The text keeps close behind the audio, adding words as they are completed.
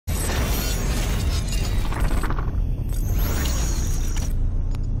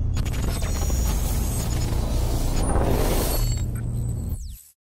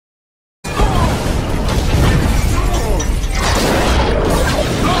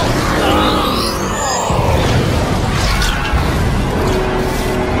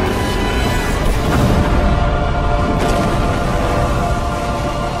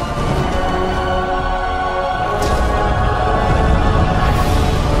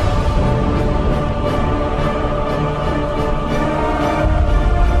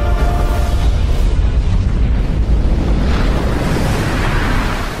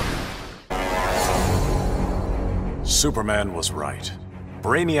Superman was right.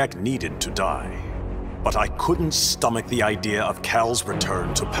 Brainiac needed to die. But I couldn't stomach the idea of Kal's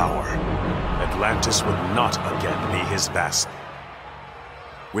return to power. Atlantis would not again be his vassal.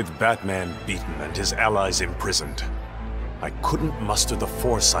 With Batman beaten and his allies imprisoned, I couldn't muster the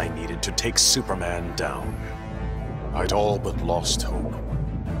force I needed to take Superman down. I'd all but lost hope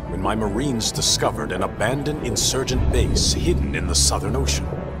when my Marines discovered an abandoned insurgent base hidden in the Southern Ocean.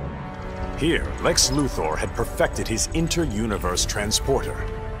 Here, Lex Luthor had perfected his inter-universe transporter.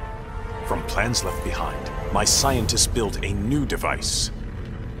 From plans left behind, my scientists built a new device.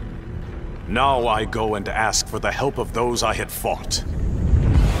 Now I go and ask for the help of those I had fought.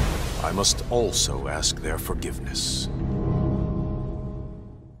 I must also ask their forgiveness.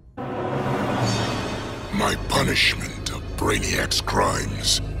 My punishment of Brainiac's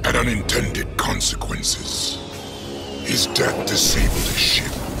crimes had unintended consequences. His death disabled his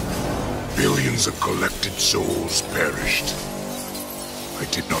ship. Billions of collected souls perished. I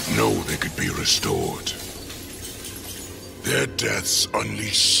did not know they could be restored. Their deaths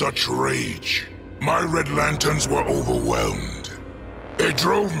unleashed such rage. My Red Lanterns were overwhelmed. They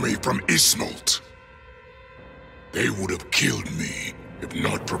drove me from Ismalt. They would have killed me if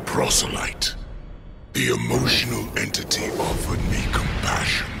not for Proselyte. The emotional entity offered me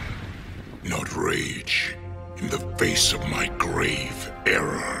compassion, not rage, in the face of my grave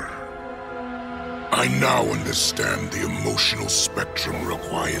error. I now understand the emotional spectrum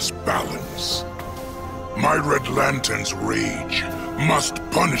requires balance. My Red Lantern's rage must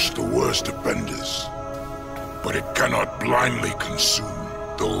punish the worst offenders, but it cannot blindly consume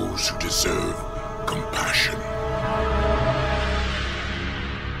those who deserve compassion.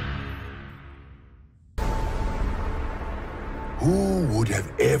 Who would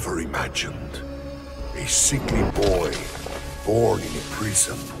have ever imagined a sickly boy born in a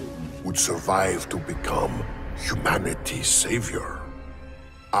prison would survive to become humanity's savior?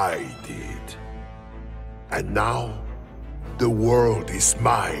 I did. And now, the world is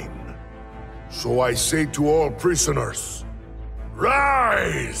mine. So I say to all prisoners,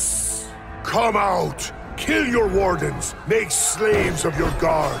 rise! Come out! Kill your wardens! Make slaves of your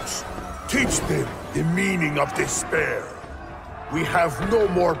guards! Teach them the meaning of despair! We have no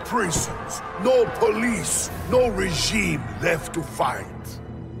more prisons, no police, no regime left to fight.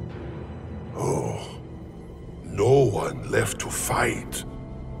 Oh, no one left to fight.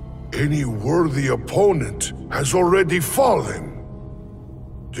 Any worthy opponent has already fallen.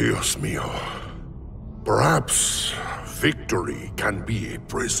 Dios mío. Perhaps victory can be a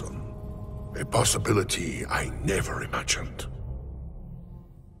prison. A possibility I never imagined.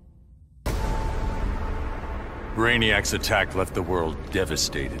 Brainiac's attack left the world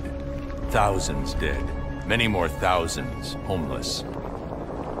devastated. Thousands dead. Many more thousands homeless.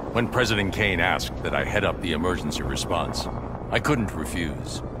 When President Kane asked that I head up the emergency response, I couldn't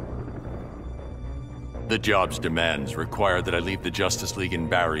refuse. The job's demands require that I leave the Justice League in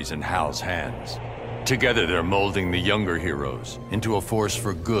Barry's and Hal's hands. Together they're molding the younger heroes into a force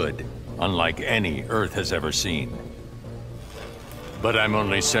for good, unlike any Earth has ever seen. But I'm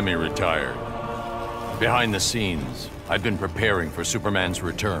only semi-retired. Behind the scenes, I've been preparing for Superman's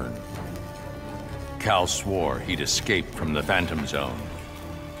return. Kal swore he'd escaped from the Phantom Zone.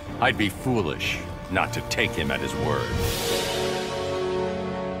 I'd be foolish not to take him at his word.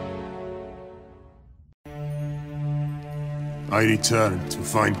 I returned to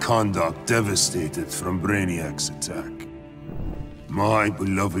find Kahndaq devastated from Brainiac's attack. My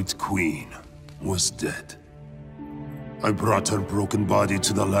beloved queen was dead. I brought her broken body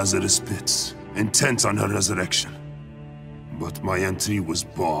to the Lazarus pits, intent on her resurrection. But my entry was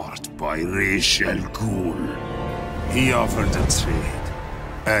barred by Ra's al Ghul. He offered a trade.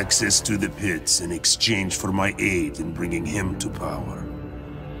 Access to the pits in exchange for my aid in bringing him to power.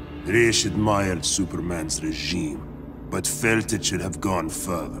 Ra's admired Superman's regime, but felt it should have gone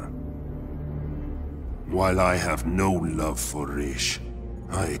further. While I have no love for Ra's,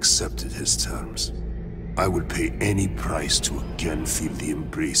 I accepted his terms. I will pay any price to again feel the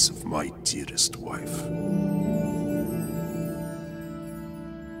embrace of my dearest wife.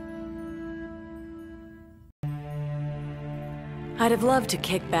 I'd have loved to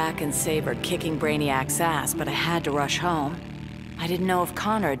kick back and savor kicking Brainiac's ass, but I had to rush home. I didn't know if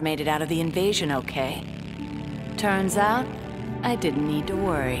Connor had made it out of the invasion okay. Turns out, I didn't need to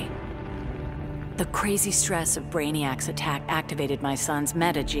worry. The crazy stress of Brainiac's attack activated my son's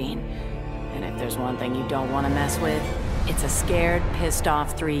metagene. And if there's one thing you don't want to mess with, it's a scared,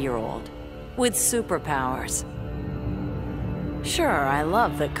 pissed-off 3-year-old. With superpowers. Sure, I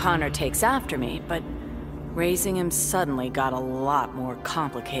love that Connor takes after me, but raising him suddenly got a lot more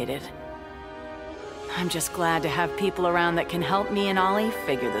complicated. I'm just glad to have people around that can help me and Ollie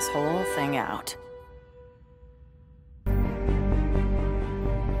figure this whole thing out.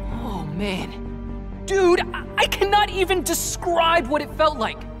 Oh, man. Dude, I cannot even describe what it felt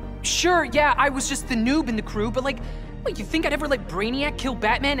like. Sure, yeah, I was just the noob in the crew, but like, wait, you think I'd ever let Brainiac kill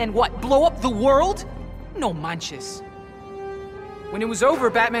Batman and what, blow up the world? No manches. When it was over,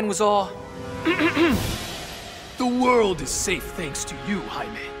 Batman was all... The world is safe thanks to you,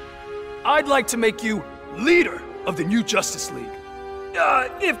 Jaime. I'd like to make you leader of the new Justice League.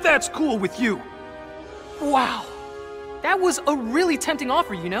 If that's cool with you. Wow. That was a really tempting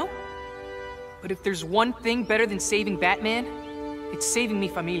offer, you know? But if there's one thing better than saving Batman, it's saving mi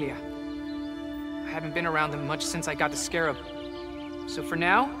familia. I haven't been around them much since I got the Scarab. So for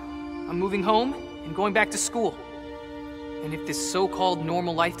now, I'm moving home and going back to school. And if this so-called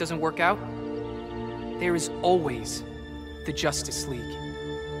normal life doesn't work out, there is always the Justice League.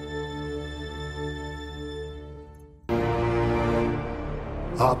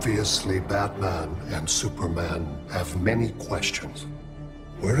 Obviously, Batman and Superman have many questions.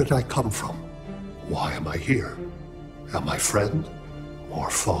 Where did I come from? Why am I here? Am I friend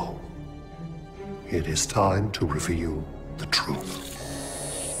or foe? It is time to reveal the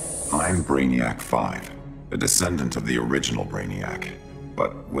truth. I'm Brainiac 5, a descendant of the original Brainiac,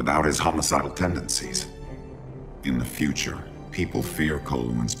 but without his homicidal tendencies. In the future, people fear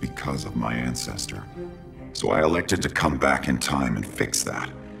Coluans because of my ancestor. So I elected to come back in time and fix that.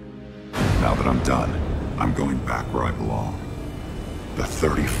 Now that I'm done, I'm going back where I belong. The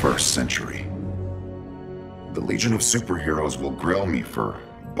 31st century. The Legion of Superheroes will grill me for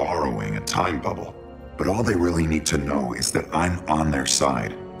borrowing a time bubble, but all they really need to know is that I'm on their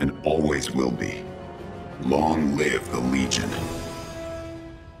side and always will be. Long live the Legion.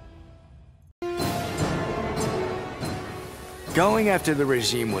 Going after the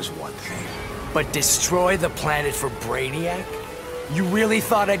regime was one thing, but destroy the planet for Brainiac? You really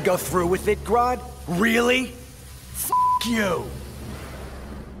thought I'd go through with it, Grodd? Really? F*** you!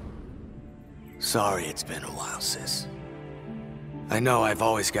 Sorry it's been a while, sis. I know I've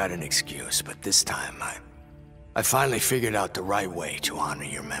always got an excuse, but this time I finally figured out the right way to honor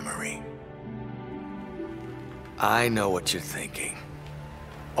your memory. I know what you're thinking.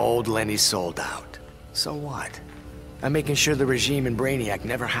 Old Lenny sold out. So what? I'm making sure the regime and Brainiac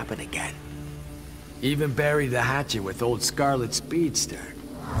never happen again. Even buried the hatchet with old Scarlet Speedster.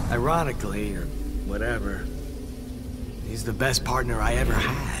 Ironically, or whatever, he's the best partner I ever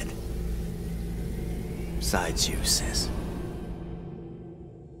had. Besides you, sis.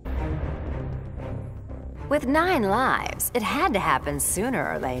 With 9 lives, it had to happen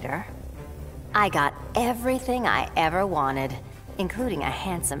sooner or later. I got everything I ever wanted, including a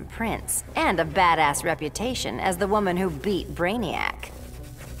handsome prince and a badass reputation as the woman who beat Brainiac.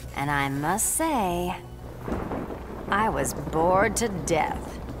 And I must say, I was bored to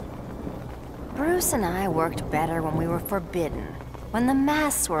death. Bruce and I worked better when we were forbidden, when the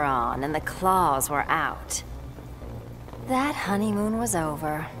masks were on and the claws were out. That honeymoon was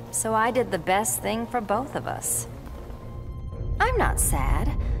over, so I did the best thing for both of us. I'm not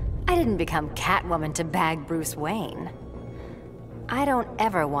sad. I didn't become Catwoman to bag Bruce Wayne. I don't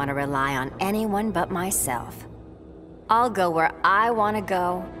ever want to rely on anyone but myself. I'll go where I want to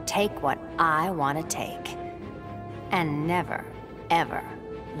go, take what I want to take. And never, ever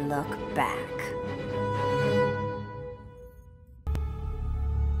look back.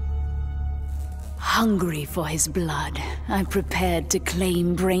 Hungry for his blood, I prepared to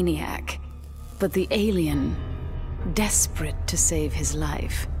claim Brainiac. But the alien, desperate to save his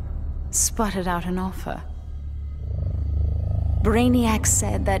life, sputtered out an offer. Brainiac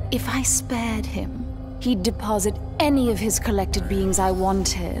said that if I spared him, he'd deposit any of his collected beings I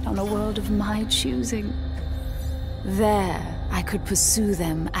wanted on a world of my choosing. There, I could pursue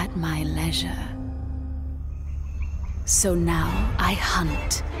them at my leisure. So now I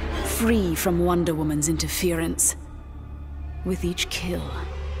hunt, free from Wonder Woman's interference. With each kill,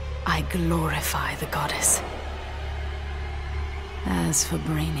 I glorify the goddess. As for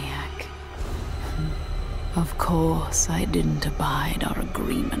Brainiac, of course I didn't abide our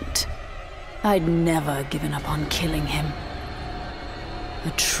agreement. I'd never given up on killing him. A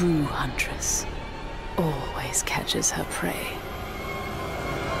true huntress always catches her prey.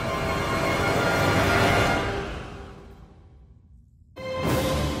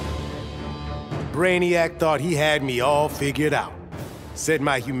 Brainiac thought he had me all figured out. Said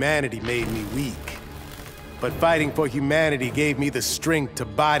my humanity made me weak. But fighting for humanity gave me the strength to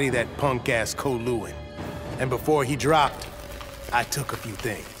body that punk-ass Coluan. And before he dropped, I took a few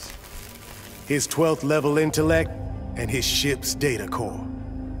things. His 12th level intellect and his ship's data core.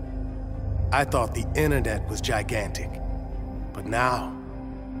 I thought the internet was gigantic. But now,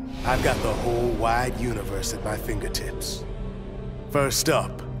 I've got the whole wide universe at my fingertips. First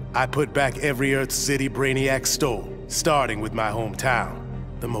up, I put back every Earth city Brainiac stole, starting with my hometown,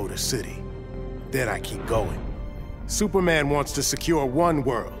 the Motor City. Then I keep going. Superman wants to secure one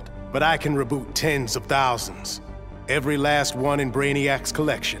world, but I can reboot tens of thousands. Every last one in Brainiac's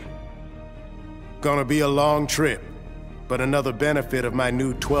collection. Gonna be a long trip, but another benefit of my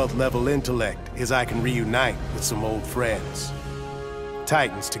new 12th level intellect is I can reunite with some old friends.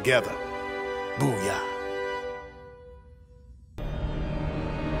 Titans together. Booyah.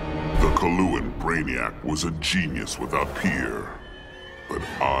 The Coluan Brainiac was a genius without peer. But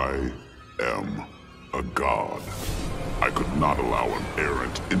I am a god. I could not allow an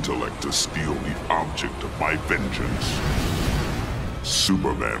errant intellect to steal the object of my vengeance.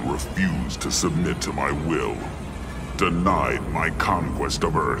 Superman refused to submit to my will, denied my conquest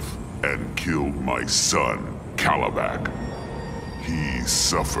of Earth, and killed my son, Calabac. He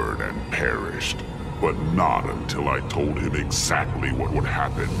suffered and perished, but not until I told him exactly what would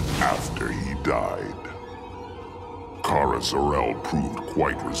happen after he died. Kara Zor-El proved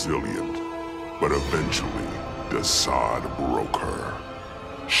quite resilient, but eventually, Desaad broke her.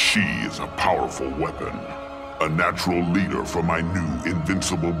 She is a powerful weapon, a natural leader for my new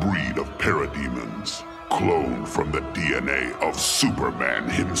invincible breed of parademons, cloned from the DNA of Superman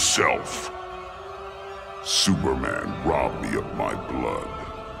himself. Superman robbed me of my blood.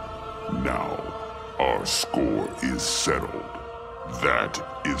 Now, our score is settled. That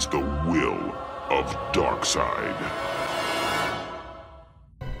is the will of Darkseid.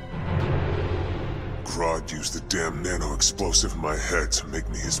 Grodd used the damn nano-explosive in my head to make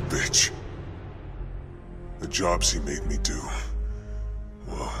me his bitch. The jobs he made me do,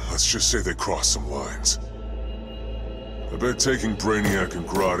 well, let's just say they crossed some lines. I bet taking Brainiac and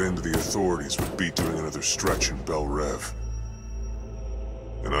Grodd into the authorities would be doing another stretch in Bel Rev.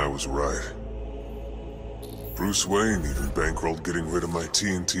 And I was right. Bruce Wayne even bankrolled getting rid of my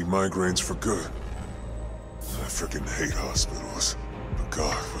TNT migraines for good. I frickin' hate hospitals, but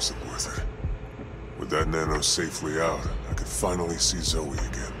God, was it worth it. With that nano safely out, I could finally see Zoe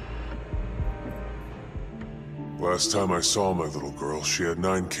again. Last time I saw my little girl, she had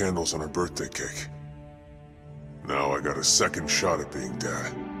 9 candles on her birthday cake. Now I got a second shot at being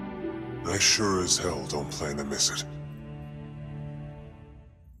dad. I sure as hell don't plan to miss it.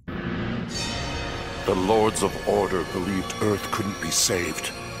 The Lords of Order believed Earth couldn't be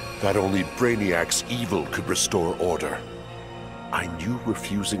saved, that only Brainiac's evil could restore order. I knew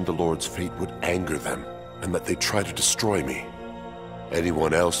refusing the Lord's fate would anger them, and that they'd try to destroy me.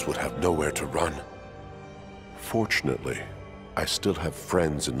 Anyone else would have nowhere to run. Fortunately, I still have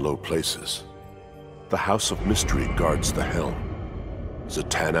friends in low places. The House of Mystery guards the helm.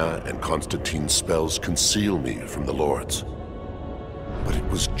 Zatanna and Constantine's spells conceal me from the Lords. But it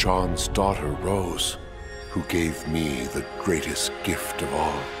was John's daughter, Rose, who gave me the greatest gift of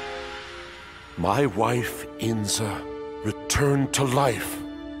all. My wife, Inza, returned to life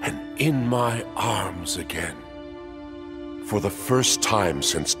and in my arms again. For the first time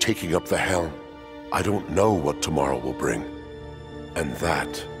since taking up the helm, I don't know what tomorrow will bring. And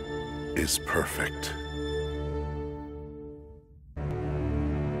that is perfect.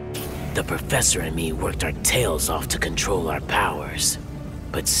 The Professor and me worked our tails off to control our powers.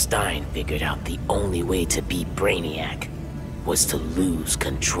 But Stein figured out the only way to beat Brainiac was to lose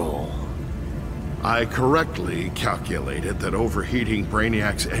control. I correctly calculated that overheating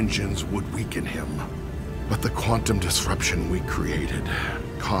Brainiac's engines would weaken him. But the quantum disruption we created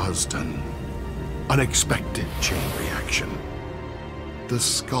caused an unexpected chain reaction. The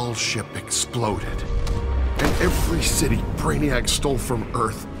Skull ship exploded, and every city Brainiac stole from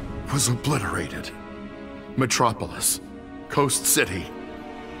Earth was obliterated. Metropolis, Coast City,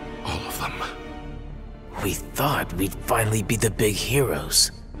 all of them. We thought we'd finally be the big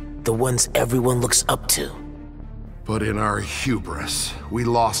heroes. The ones everyone looks up to. But in our hubris, we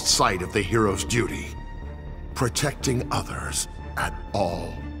lost sight of the hero's duty. Protecting others at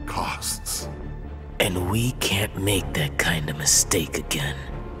all costs. And we can't make that kind of mistake again.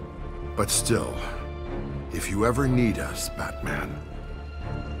 But still, if you ever need us, Batman,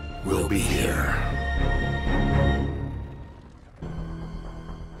 we'll be here.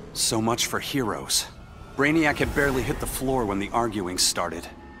 So much for heroes. Brainiac had barely hit the floor when the arguing started.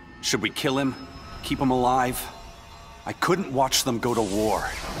 Should we kill him? Keep him alive? I couldn't watch them go to war.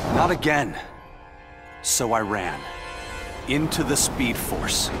 Not again. So I ran. Into the Speed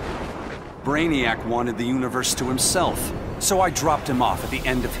Force. Brainiac wanted the universe to himself, so I dropped him off at the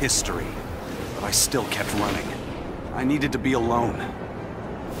end of history. But I still kept running. I needed to be alone.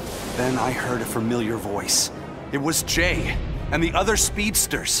 Then I heard a familiar voice. It was Jay and the other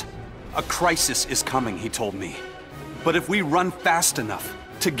speedsters. A crisis is coming, he told me. But if we run fast enough,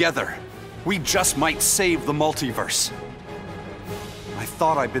 together, we just might save the multiverse. I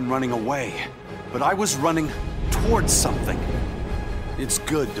thought I'd been running away, but I was running towards something. It's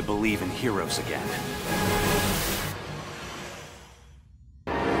good to believe in heroes again.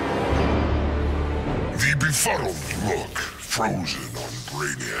 The befuddled look frozen on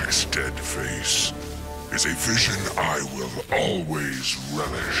Brainiac's dead face is a vision I will always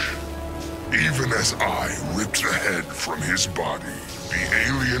relish. Even as I ripped the head from his body, the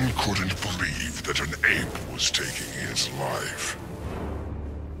alien couldn't believe that an ape was taking his life.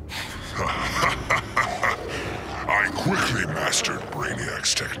 I quickly mastered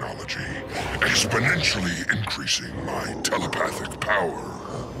Brainiac's technology, exponentially increasing my telepathic power.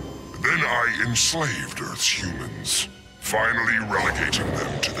 Then I enslaved Earth's humans, finally relegating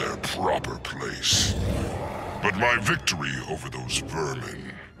them to their proper place. But my victory over those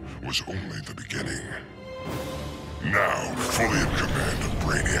vermin was only the beginning. Now, fully in command of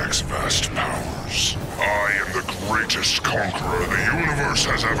Brainiac's vast powers, I am the greatest conqueror the universe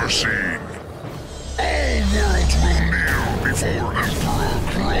has ever seen. All worlds will kneel before Emperor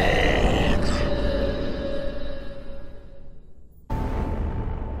Grodd.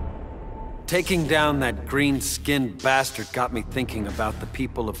 Taking down that green-skinned bastard got me thinking about the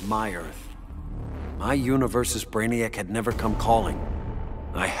people of my Earth. My universe's Brainiac had never come calling.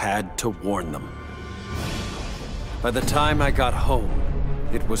 I had to warn them. By the time I got home,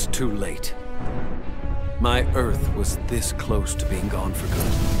 it was too late. My Earth was this close to being gone for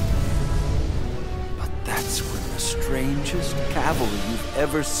good. But that's when the strangest cavalry you've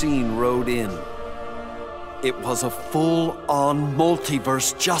ever seen rode in. It was a full-on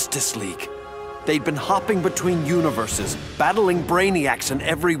multiverse Justice League. They'd been hopping between universes, battling Brainiacs in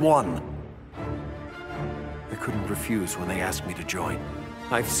every one. I couldn't refuse when they asked me to join.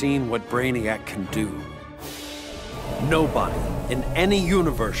 I've seen what Brainiac can do. Nobody in any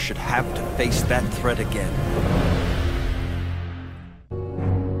universe should have to face that threat again.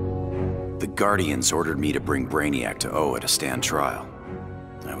 The Guardians ordered me to bring Brainiac to Oa to stand trial.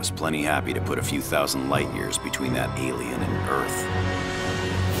 I was plenty happy to put a few thousand light years between that alien and Earth.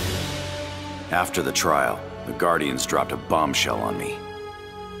 After the trial, the Guardians dropped a bombshell on me.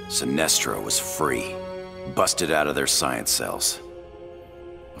 Sinestro was free, busted out of their science cells.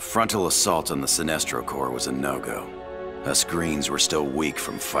 A frontal assault on the Sinestro Corps was a no-go. Us Greens were still weak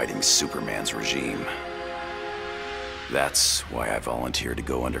from fighting Superman's regime. That's why I volunteered to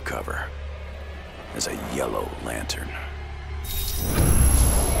go undercover as a Yellow Lantern.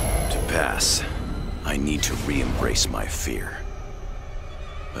 To pass, I need to re-embrace my fear.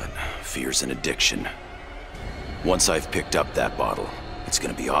 But fear's an addiction. Once I've picked up that bottle, it's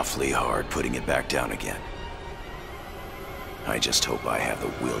gonna be awfully hard putting it back down again. I just hope I have the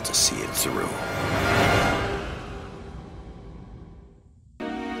will to see it through.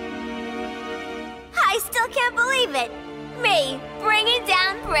 I still can't believe it! Me, bringing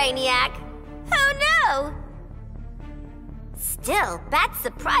down Brainiac! Who knew? Still, Bat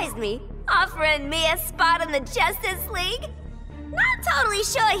surprised me, offering me a spot in the Justice League. Not totally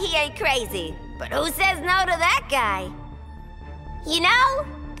sure he ain't crazy, but who says no to that guy? You know,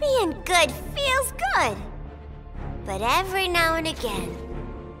 being good feels good. But every now and again,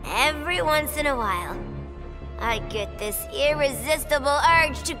 every once in a while, I get this irresistible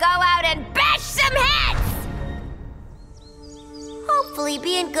urge to go out and bash some heads! Hopefully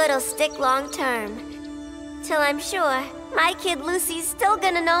being good'll stick long term. Till I'm sure my kid Lucy's still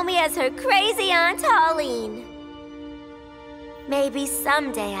gonna know me as her crazy Aunt Pauline. Maybe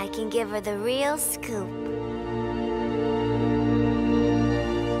someday I can give her the real scoop.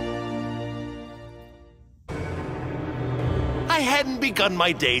 I hadn't begun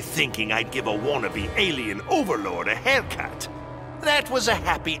my day thinking I'd give a wannabe alien overlord a haircut. That was a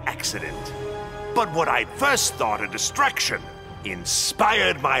happy accident. But what I'd first thought a distraction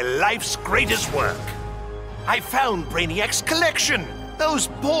inspired my life's greatest work. I found Brainiac's collection. Those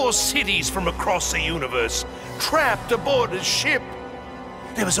poor cities from across the universe, trapped aboard his ship.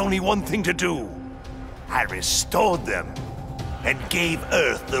 There was only one thing to do. I restored them and gave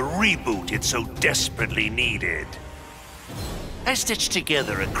Earth the reboot it so desperately needed. I stitched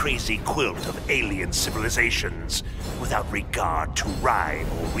together a crazy quilt of alien civilizations without regard to rhyme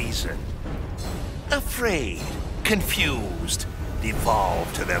or reason. Afraid, confused,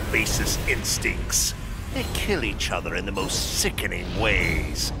 devolved to their basest instincts. They kill each other in the most sickening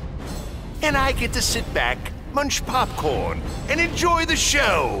ways. And I get to sit back, munch popcorn, and enjoy the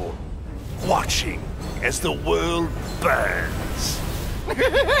show, watching as the world burns.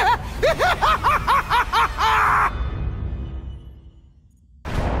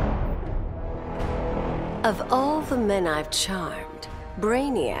 Of all the men I've charmed,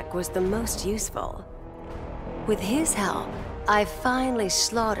 Brainiac was the most useful. With his help, I finally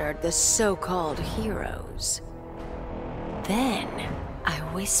slaughtered the so-called heroes. Then, I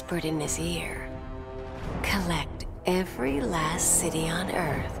whispered in his ear, "Collect every last city on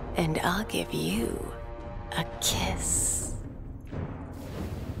Earth, and I'll give you a kiss."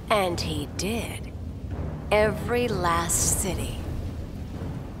 And he did. Every last city.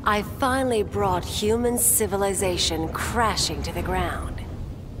 I finally brought human civilization crashing to the ground.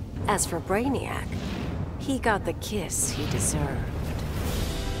 As for Brainiac, he got the kiss he deserved.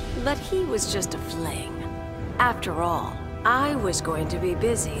 But he was just a fling. After all, I was going to be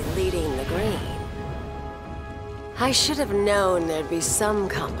busy leading the Green. I should have known there'd be some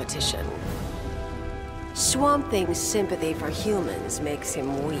competition. Swamp Thing's sympathy for humans makes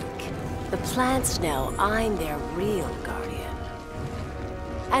him weak. The plants know I'm their real guardian.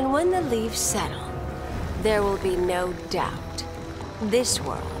 And when the leaves settle, there will be no doubt. This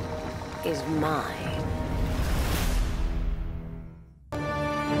world is mine.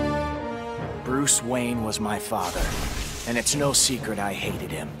 Bruce Wayne was my father, and it's no secret I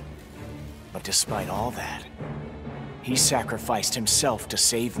hated him. But despite all that, he sacrificed himself to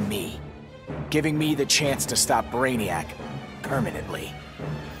save me, giving me the chance to stop Brainiac permanently.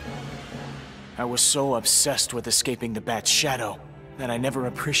 I was so obsessed with escaping the Bat's shadow that I never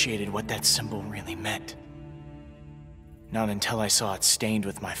appreciated what that symbol really meant. Not until I saw it stained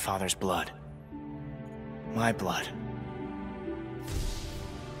with my father's blood. My blood.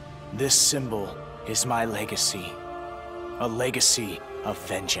 This symbol is my legacy. A legacy of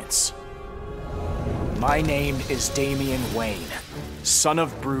vengeance. My name is Damian Wayne, son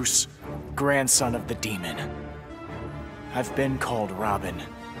of Bruce, grandson of the Demon. I've been called Robin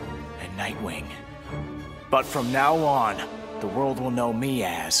and Nightwing. But from now on, the world will know me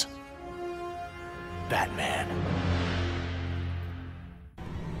as Batman.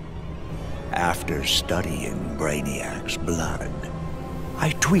 After studying Brainiac's blood,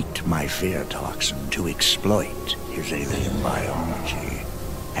 I tweaked my fear toxin to exploit his alien biology.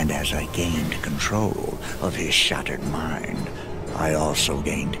 And as I gained control of his shattered mind, I also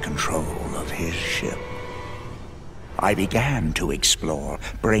gained control of his ship. I began to explore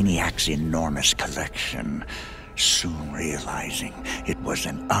Brainiac's enormous collection, soon realizing it was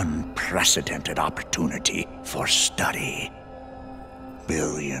an unprecedented opportunity for study.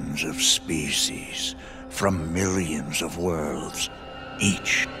 Billions of species from millions of worlds,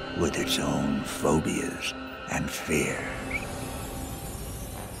 each with its own phobias and fears.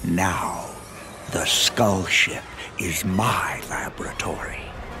 Now, the Skull Ship is my laboratory.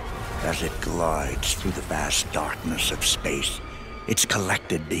 As it glides through the vast darkness of space, its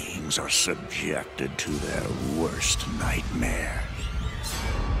collected beings are subjected to their worst nightmares.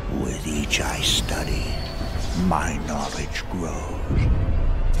 With each I study, my knowledge grows.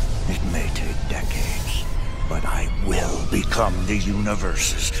 It may take decades, but I will become the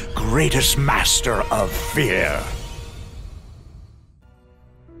universe's greatest master of fear.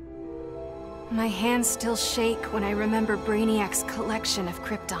 My hands still shake when I remember Brainiac's collection of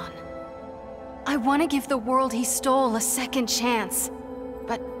Krypton. I want to give the world he stole a second chance,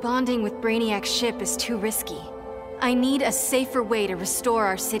 but bonding with Brainiac's ship is too risky. I need a safer way to restore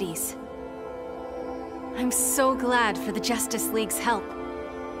our cities. I'm so glad for the Justice League's help.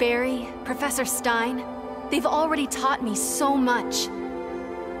 Barry, Professor Stein, they've already taught me so much.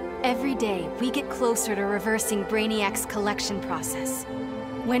 Every day, we get closer to reversing Brainiac's collection process.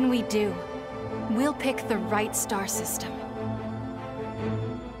 When we do, we'll pick the right star system.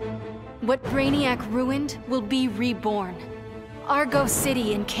 What Brainiac ruined will be reborn. Argo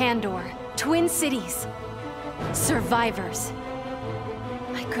City and Kandor, Twin Cities. Survivors.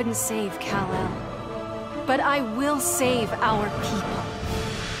 I couldn't save Kal-El, but I will save our people.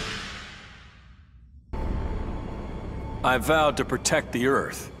 I vowed to protect the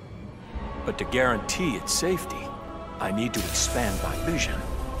Earth, but to guarantee its safety, I need to expand my vision.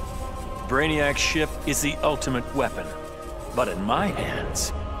 Brainiac's ship is the ultimate weapon, but in my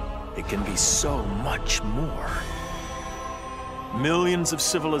hands, it can be so much more. Millions of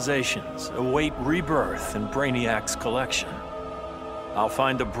civilizations await rebirth in Brainiac's collection. I'll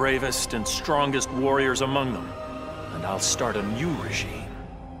find the bravest and strongest warriors among them, and I'll start a new regime.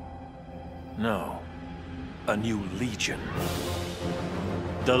 No, a new legion.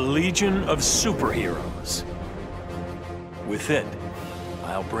 The Legion of Superheroes. With it,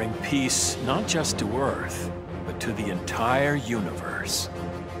 I'll bring peace not just to Earth, but to the entire universe.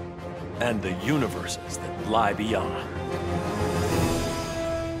 And the universes that lie beyond.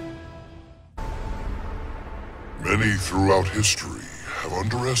 Many throughout history have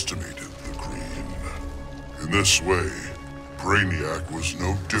underestimated the Green. In this way, Brainiac was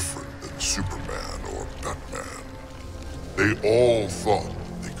no different than Superman or Batman. They all thought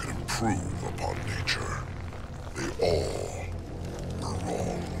they could improve upon nature. They all were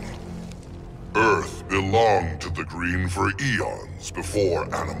wrong. Earth belonged to the Green for eons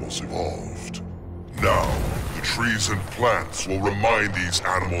before animals evolved. Now, the trees and plants will remind these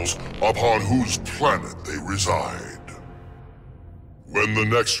animals upon whose planet they reside. When the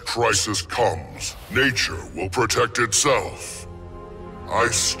next crisis comes, nature will protect itself. I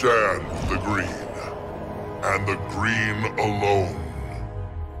stand with the Green, and the Green alone.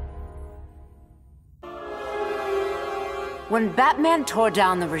 When Batman tore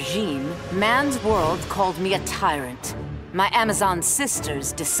down the regime, man's world called me a tyrant. My Amazon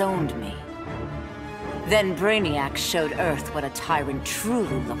sisters disowned me. Then Brainiac showed Earth what a tyrant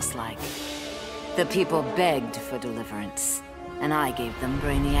truly looks like. The people begged for deliverance, and I gave them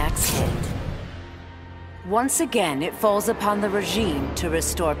Brainiac's head. Once again, it falls upon the regime to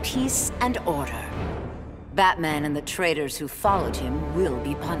restore peace and order. Batman and the traitors who followed him will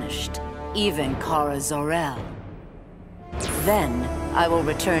be punished, even Kara Zor-El. Then, I will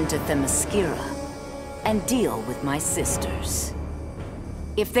return to Themyscira and deal with my sisters.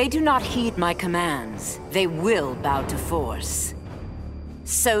 If they do not heed my commands, they will bow to force.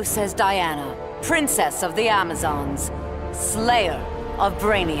 So says Diana, Princess of the Amazons, Slayer of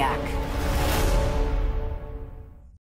Brainiac.